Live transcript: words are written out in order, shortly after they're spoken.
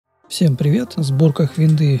Всем привет! В сборках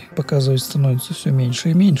винды показывать становится все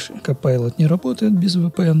меньше и меньше. Copilot не работает без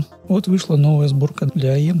VPN. Вот вышла новая сборка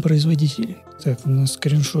для производителей. Так, на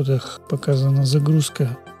скриншотах показана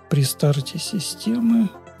загрузка при старте системы.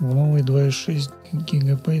 В новой 2,6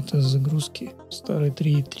 гигабайта загрузки, в старой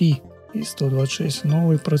 3,3 и 126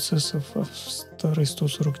 новый процессор, а в старой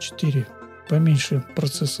 144. Поменьше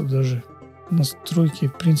процессов даже. Настройки,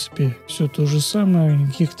 в принципе, все то же самое,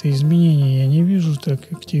 каких-то изменений я не вижу,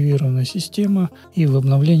 так активирована система, и в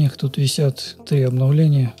обновлениях тут висят 3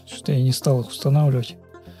 обновления, что я не стал их устанавливать.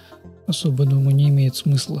 Особо, думаю, не имеет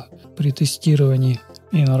смысла при тестировании.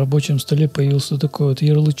 И на рабочем столе появился такой вот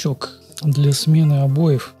ярлычок для смены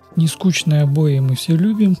обоев. Нескучные обои мы все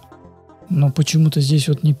любим, но почему-то здесь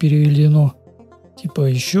вот не переведено, типа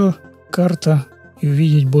еще карта и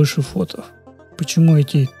увидеть больше фото. Почему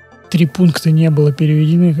эти 3 пункта не было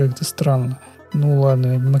переведены, как-то странно. Ну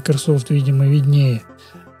ладно, Microsoft, видимо, виднее.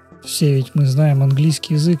 Все ведь мы знаем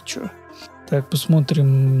английский язык, чё. Так,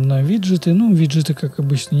 посмотрим на виджеты. Ну, виджеты, как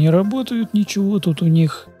обычно, не работают, ничего тут у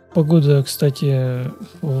них. Погода, кстати,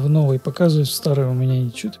 в новой показывает, в старой у меня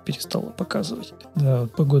что-то перестало показывать. Да,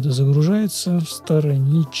 вот погода загружается, в старой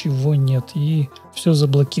ничего нет, и все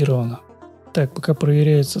заблокировано. Так, пока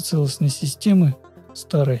проверяется целостность системы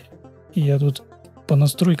старой, и я тут по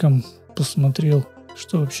настройкам посмотрел,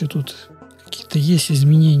 что вообще тут какие-то есть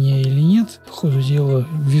изменения или нет. По ходу дела,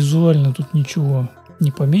 визуально тут ничего не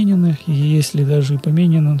поменяно, и если даже и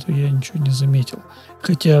поменяно, то я ничего не заметил.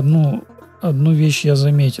 Хотя одну вещь я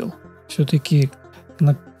заметил. Все-таки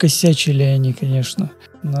накосячили они, конечно.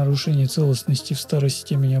 Нарушение целостности в старой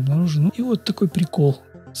системе не обнаружено. И вот такой прикол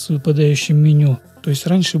с выпадающим меню. То есть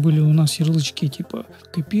раньше были у нас ярлычки типа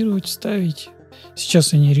копировать, вставить.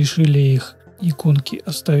 Сейчас они решили их иконки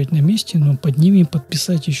оставить на месте, но под ними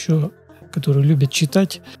подписать еще, которые любят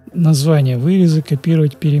читать, название, вырезы,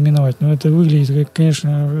 копировать, переименовать. Но это выглядит, как,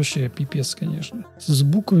 конечно, вообще пипец, конечно. С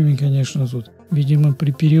буквами, конечно, тут. Видимо,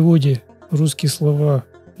 при переводе русские слова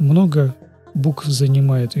много букв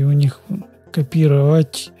занимает, и у них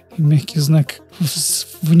копировать, и мягкий знак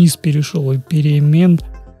вниз перешел, и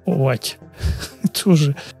переименовать.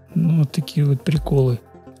 Тоже, ну, вот такие вот приколы.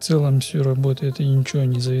 В целом все работает, и ничего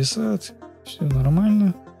не зависает. Все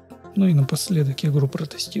нормально. Ну и напоследок игру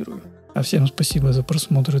протестирую. А всем спасибо за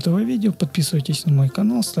просмотр этого видео. Подписывайтесь на мой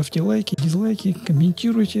канал, ставьте лайки, дизлайки,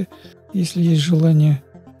 комментируйте. Если есть желание,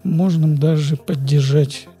 можно даже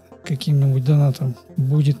поддержать каким-нибудь донатом.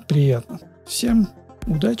 Будет приятно. Всем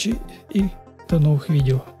удачи и до новых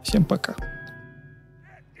видео. Всем пока.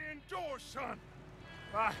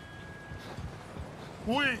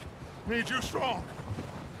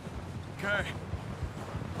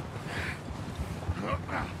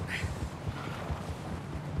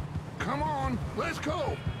 Come on, let's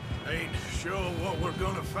go. Ain't sure what we're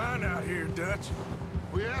gonna find out here, Dutch.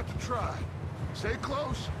 We have to try. Stay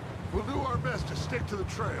close. We'll do our best to stick to the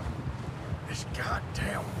trail. This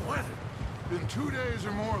goddamn weather. Been 2 days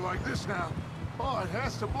or more like this now. Oh, it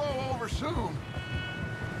has to blow over soon.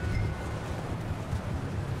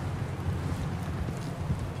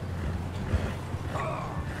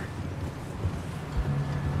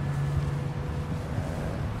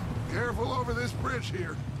 Careful over this bridge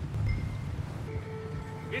here.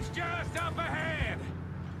 It's just up ahead.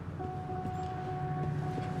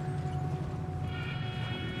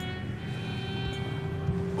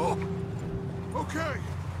 Oh, okay.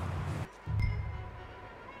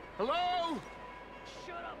 Hello?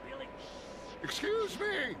 Shut up, Billy. Excuse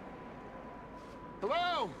me.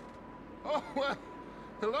 Hello? Oh, well,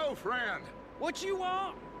 hello, friend. What you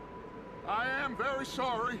want? I am very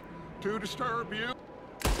sorry to disturb you.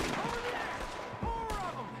 Over there! More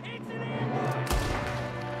of them! It's an ambush!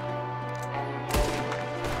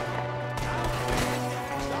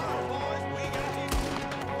 Sorry, boys, we got him.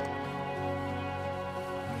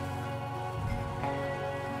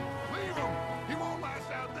 Leave him! He won't last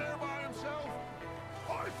out there by himself!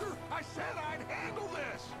 Arthur, I said I'd handle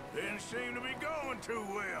this! Didn't seem to be going too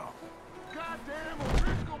well. Goddamn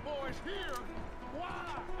O'Driscoll boys here! Why?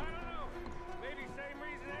 I don't know. Maybe same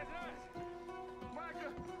reason as us.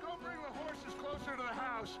 Micah, go bring the horses closer to the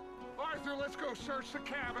house. Arthur, let's go search the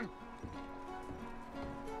cabin.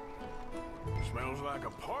 Smells like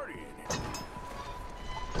a party in here.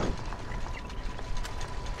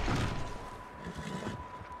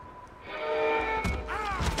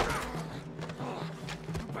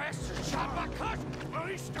 Bastard shot my cousin! Well,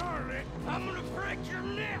 he started it. I'm gonna break your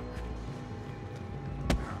neck!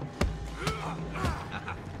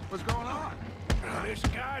 What's going on? This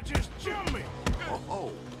guy just jumped me.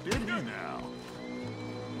 Oh, did he now?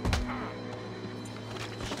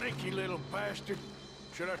 Sneaky little bastard.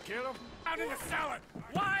 Should I kill him? Out in the cellar.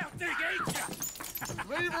 Wild thing ate ya.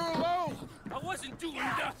 Leave her alone! I wasn't doing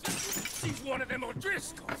nothing. She's one of them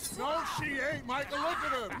O'Driscolls. No, she ain't, Michael. Look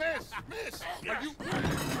at her. Miss, are you...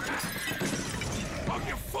 Oh,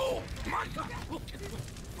 you fool! Michael!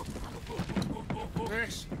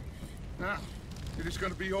 Miss, now, it is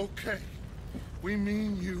gonna be okay. We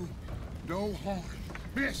mean you no harm.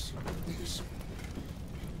 Miss,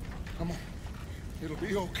 come on. It'll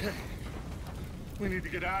be okay. We need to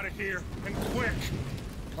get out of here, and quick.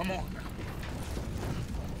 Come on now.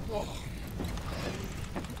 Oh.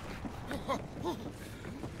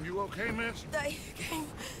 You okay, miss? They came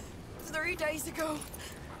 3 days ago.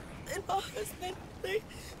 And my husband, they...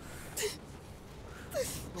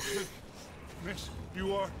 Okay. Miss,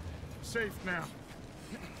 you are safe now.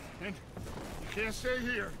 And you can't stay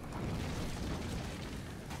here.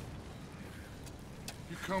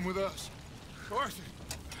 You come with us. Arthur.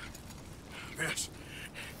 Miss,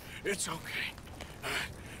 it's okay.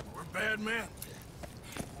 We're bad men.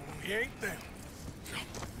 We ain't them.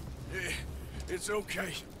 It's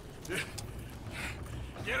okay.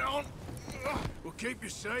 Get on. We'll keep you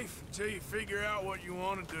safe until you figure out what you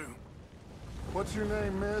want to do. What's your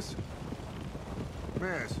name, miss?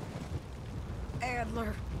 Miss.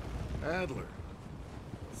 Adler. Adler.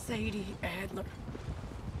 Sadie Adler.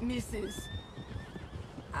 Mrs.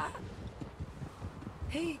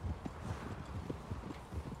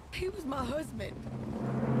 He was my husband.